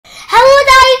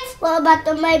welcome back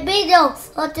to my video.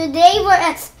 So today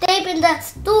we're escaping the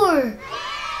store.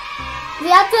 We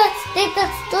have to escape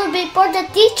the store before the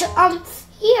teacher comes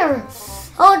here.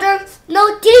 Oh, there's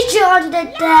no teacher on the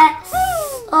desk.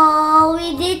 Oh,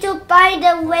 we need to find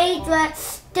a way to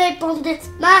escape from this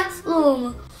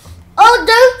classroom. Oh,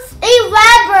 there's a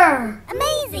robber.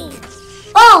 Amazing.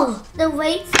 Oh, the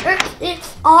waiter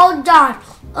is all done.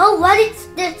 Oh, what is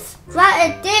this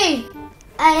strategy?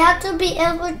 I have to be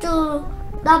able to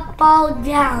not fall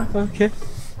down. Okay.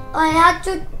 I have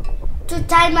to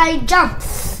time my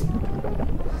jumps.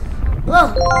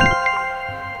 Whoa.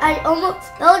 I almost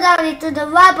fell down into the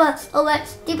robber. Oh,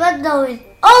 let's keep on going.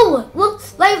 Oh,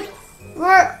 looks like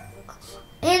we're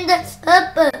in the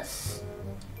surface.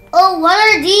 Oh, what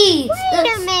are these?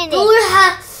 Wait a minute. The door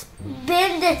has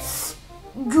been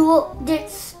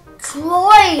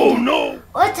destroyed. Oh no!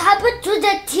 What happened to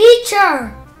the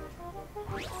teacher?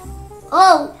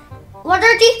 Oh, what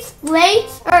are these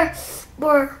grades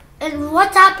and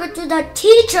what happened to the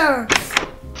teacher?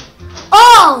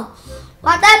 Oh,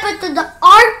 what happened to the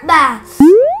art class?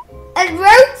 And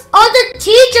where's all the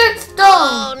teachers though?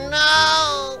 Oh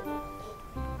no!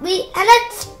 We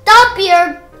cannot stop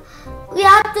here. We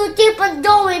have to keep on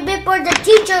going before the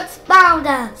teachers found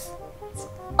us.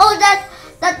 Oh, that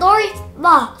door is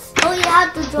locked. Oh, you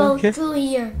have to go through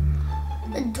here.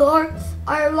 The doors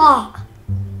are locked.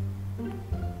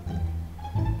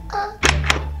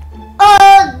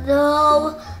 Oh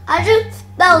no! I just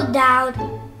fell down.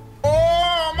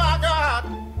 Oh my God!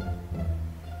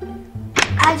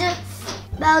 I just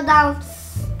fell down.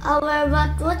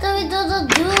 But what are we gonna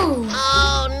do?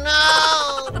 Oh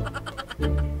no!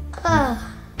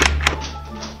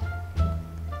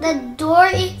 The door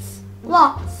is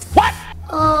locked. What?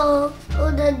 Oh,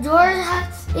 the door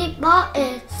has a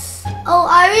button. Oh,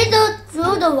 are we going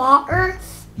through the water?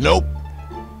 Nope.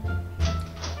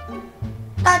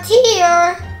 Not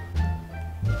here.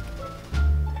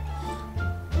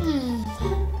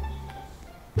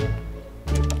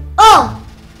 Oh,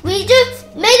 we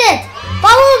just made it.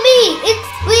 Follow me. It's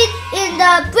in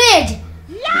the bridge.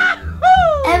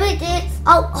 Yahoo! Everything's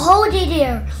holding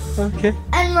here. Okay.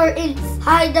 And we're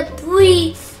inside the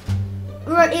bridge.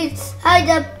 We're inside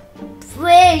the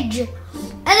bridge.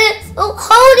 And it's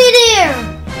holding here.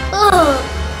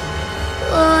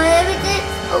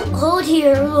 Everything's hold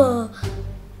here.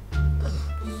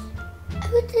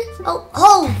 Everything's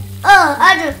hold.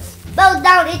 I just fell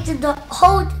down into the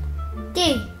whole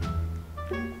thing.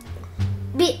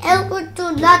 Be able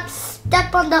to not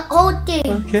step on the whole thing.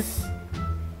 Okay.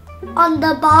 On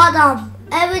the bottom.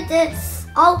 Everything's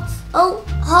hold.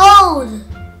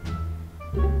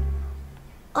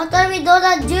 What are we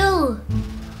gonna do?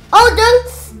 Oh,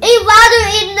 there's a water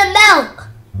in the milk.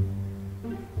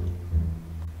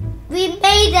 We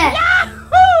made it.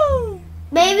 Yahoo!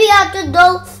 Maybe I have to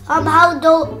somehow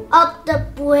go up the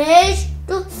bridge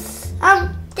to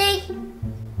something.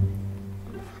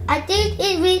 I think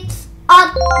it reaches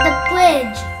up the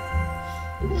bridge.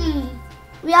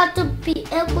 We have to be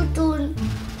able to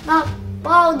not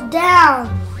fall down.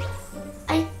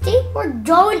 I think we're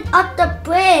going up the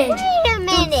bridge. Wait a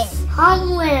minute.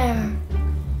 Somewhere.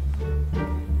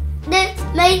 This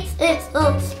makes it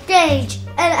so strange,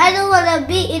 and I don't want to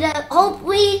be in the whole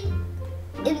bridge.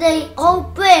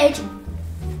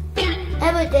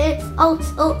 Everything is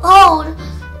so old,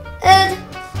 and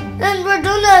we're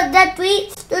gonna that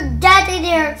we to death in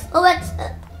here. So let's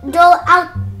go out.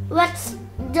 Let's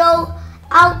go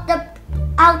out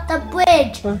the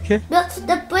bridge. Okay.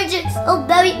 The bridge is so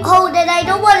very old, and I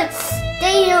don't want to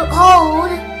stay here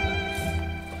cold.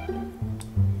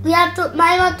 We have to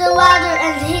climb up the ladder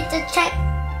and hit the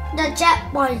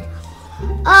checkpoint.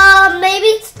 Maybe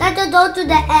it's time to go to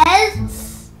the end.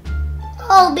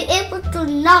 I'll be able to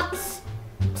not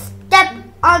step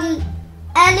on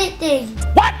anything.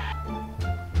 What?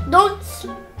 Don't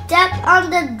step on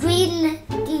the green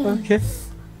thing. Okay.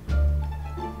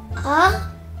 Huh?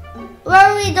 What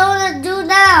are we gonna do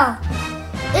now?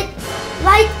 It's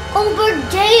right over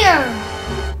there.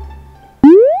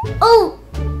 Oh,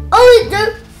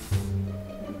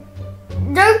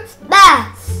 there's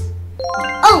bats.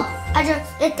 Oh, I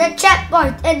just hit the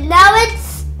checkpoint, and now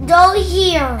it's go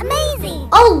here. Amazing.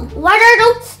 Oh, what are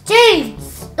those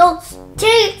chains? Those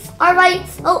chains are right.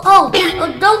 Oh,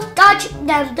 don't touch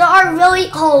them. They are really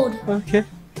cold. Okay.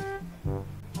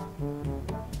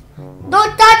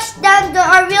 Don't touch them. They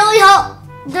are really hot.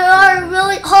 They are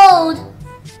really cold.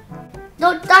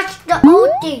 Don't touch the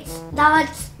old things. Now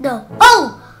let's go.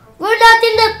 Oh, we're not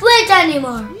in the bridge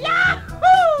anymore.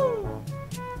 Yahoo!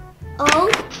 Oh.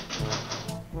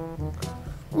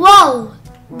 Whoa.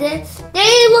 This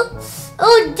thing looks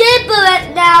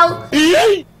different now.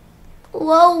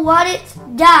 Whoa, what is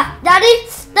that? That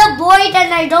is the void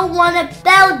and I don't want to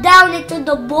fell down into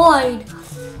the void.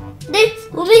 This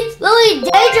will be really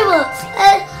dangerous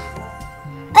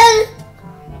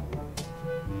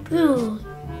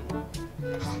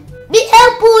be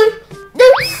careful.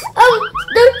 There's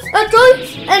a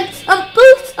choice and some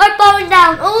boots are falling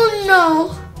down. Oh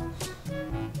no.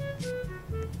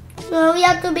 So we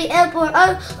have to be careful.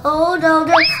 Oh no,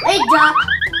 there's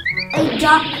a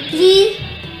jockey.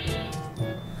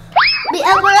 Be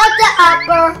careful of the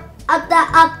apple.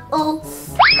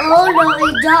 Oh no, a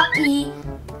jockey.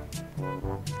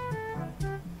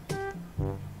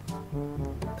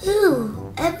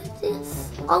 Ooh,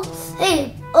 everything's all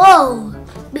safe. Oh,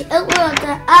 be careful of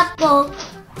the apple.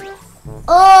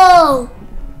 Oh,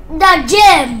 the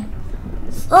gym.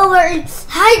 So we're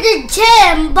inside the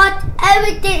gym, but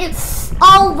everything is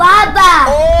all lava.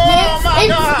 Oh my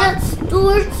It's God. the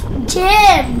store's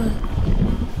gym.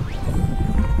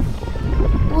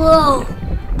 Whoa,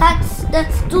 that's the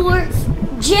store's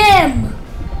gym.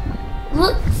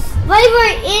 Looks like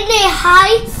we're in a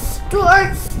high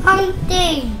store or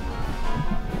something.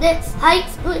 This high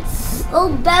school is so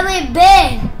very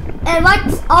big. And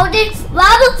what's all this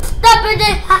lava stuff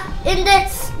in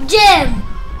this gym?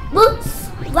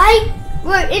 Looks like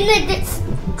we're in a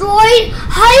destroyed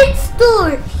high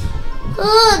school.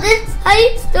 Oh, this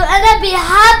high school gonna be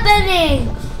happening.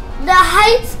 The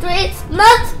high school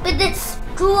must be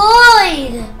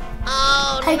destroyed.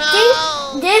 Oh I no! think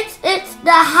this is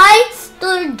the high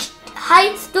school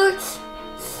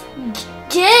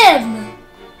gym.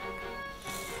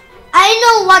 I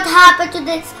know what happened to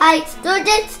this high school.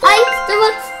 This high school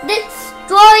was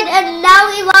destroyed and now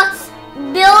it was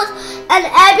built and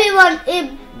everyone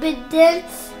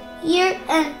begins here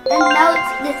and now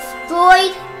it's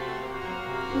destroyed.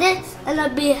 This is gonna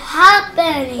be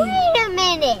happening. Wait a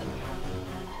minute.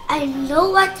 I know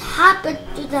what happened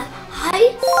to the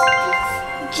high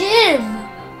school gym.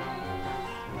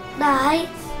 The high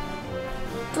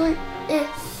school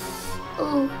is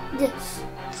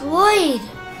destroyed.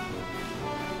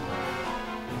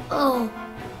 Oh,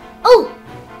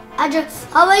 I just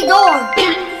saw a door.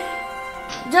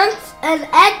 There's an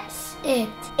exit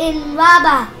in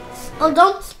lava. Oh,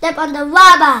 don't step on the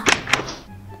lava.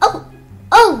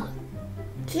 Oh.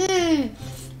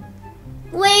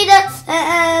 Wait a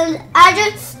second. I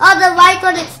just saw the right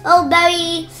one. It's so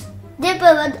very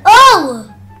different. Oh!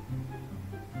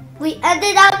 We're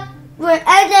ended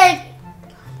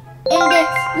in this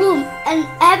room and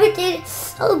everything is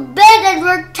so big and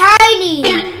we're tiny.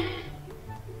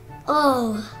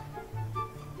 Oh.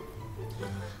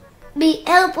 Be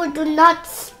careful to not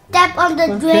step on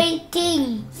the gray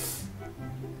things.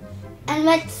 And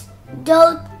let's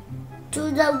go to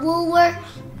the ruler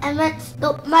and let's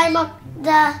go climb up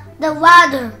the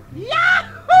ladder.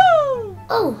 Yahoo!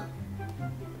 Oh.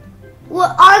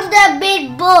 We're on the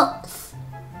big books.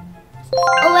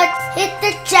 Oh, let's hit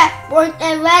the checkpoint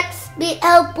and let's be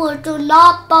careful to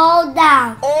not fall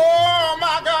down. Oh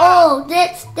my God! Oh,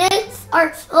 these things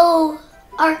are so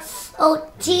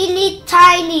teeny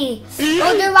tiny.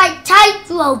 Oh, they're like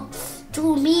tightropes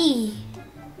to me.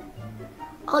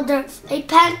 Oh, there's a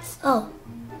pencil.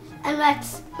 And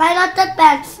let's find out the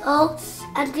pencil.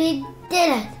 And we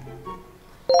did it.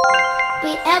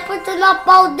 Be careful to not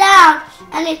fall down.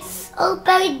 And it's so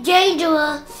very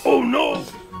dangerous. Oh no!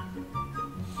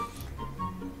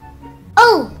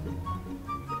 Oh!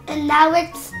 And now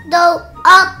let's go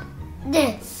up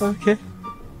this. Okay.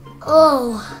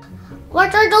 Oh,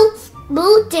 what are those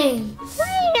blue things?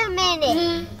 Wait a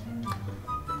minute.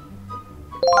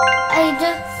 I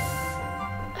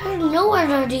don't know what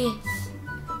are these.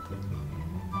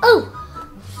 Oh,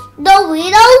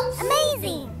 Doritos?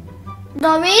 Amazing!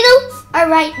 Doritos are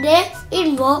right there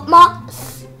in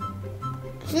roblox.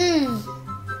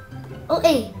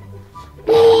 Okay.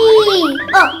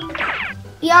 Oh,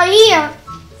 we are here.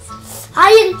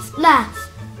 Science math.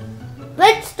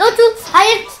 Let's go to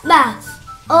science math.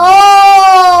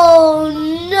 Oh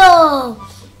no!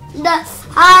 The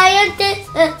scientist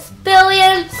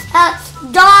experience has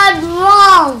gone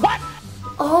wrong. What?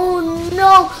 Oh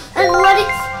no! And what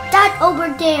is that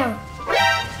over there?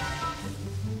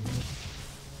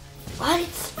 What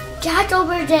is that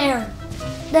over there?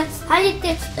 The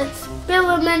scientist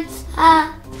experiments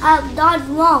have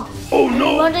gone wrong. Oh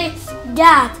no! What is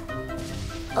that?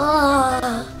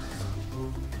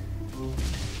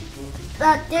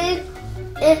 That thing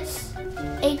is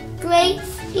a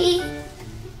crazy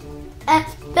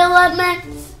experiment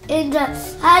in the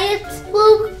science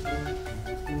room.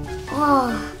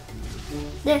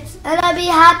 This gonna be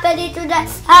happening to that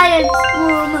science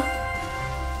room.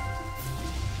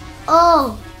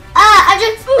 Oh, I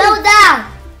just fell down.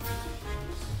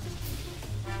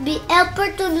 Be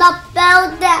able to not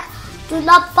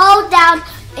fall down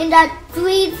in that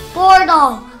green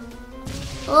portal.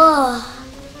 Oh,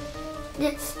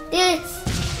 this is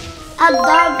a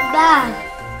dark bag.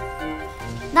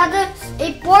 Now there's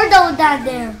a portal down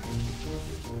there.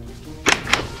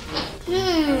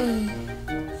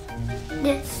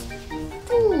 This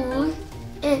tool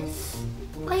is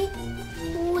quite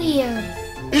weird.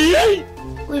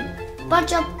 With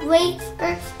bunch of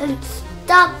wafers and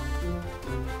stuff.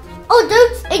 Oh,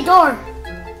 there's a door.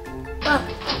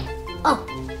 Oh,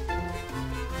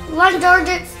 one door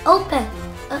just open.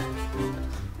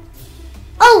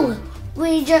 Oh,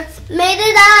 we just made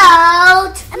it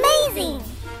out. Amazing!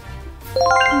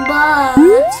 But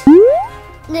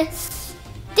this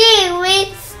thing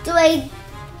leads to a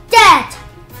death.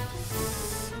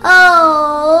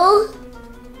 Oh,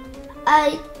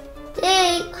 I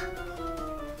think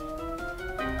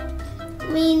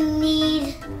we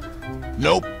need.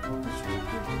 Nope.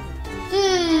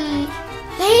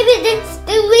 Maybe this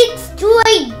thing leads to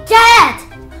a death.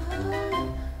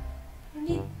 We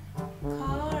need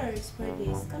cars for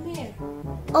this. Come here.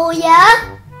 Oh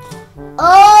yeah?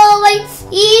 Oh, I see.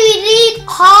 We need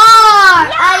car.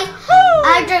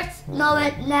 I just know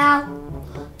it now.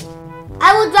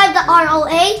 I will drive the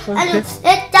ROA and let's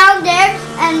sit down there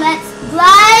and let's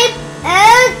drive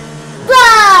and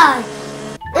drive.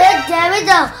 And there we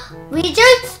go. We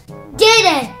just did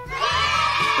it.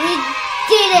 We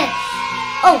did it.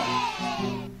 Oh,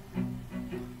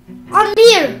 I'm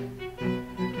here.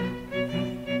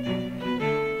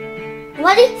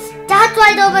 What is that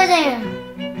right over there?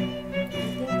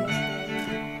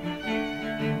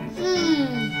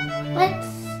 Let's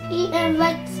see and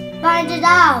let's find it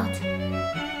out.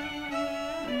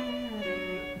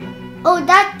 Oh,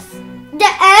 that's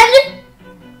the end?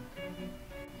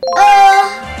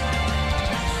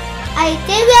 I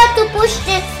think we have to push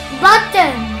this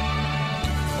button.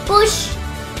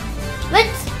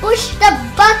 Let's push the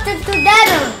button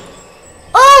together.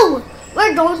 Oh,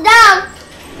 we're going down.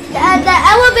 The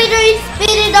elevator is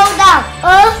speeding on down.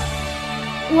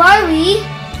 Worry.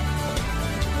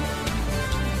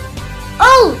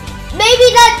 Oh,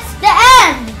 maybe that's the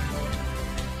end.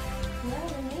 Yeah,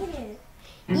 we made it.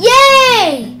 Yay!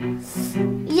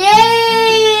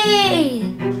 Yay!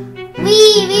 We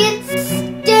will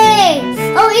stay.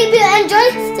 Oh, if you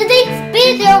enjoyed today's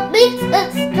video, please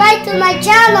subscribe to my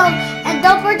channel and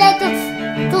don't forget to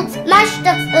smash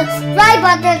the subscribe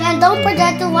button and don't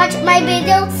forget to watch my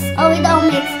videos so you don't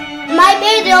miss my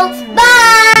videos.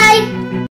 Bye!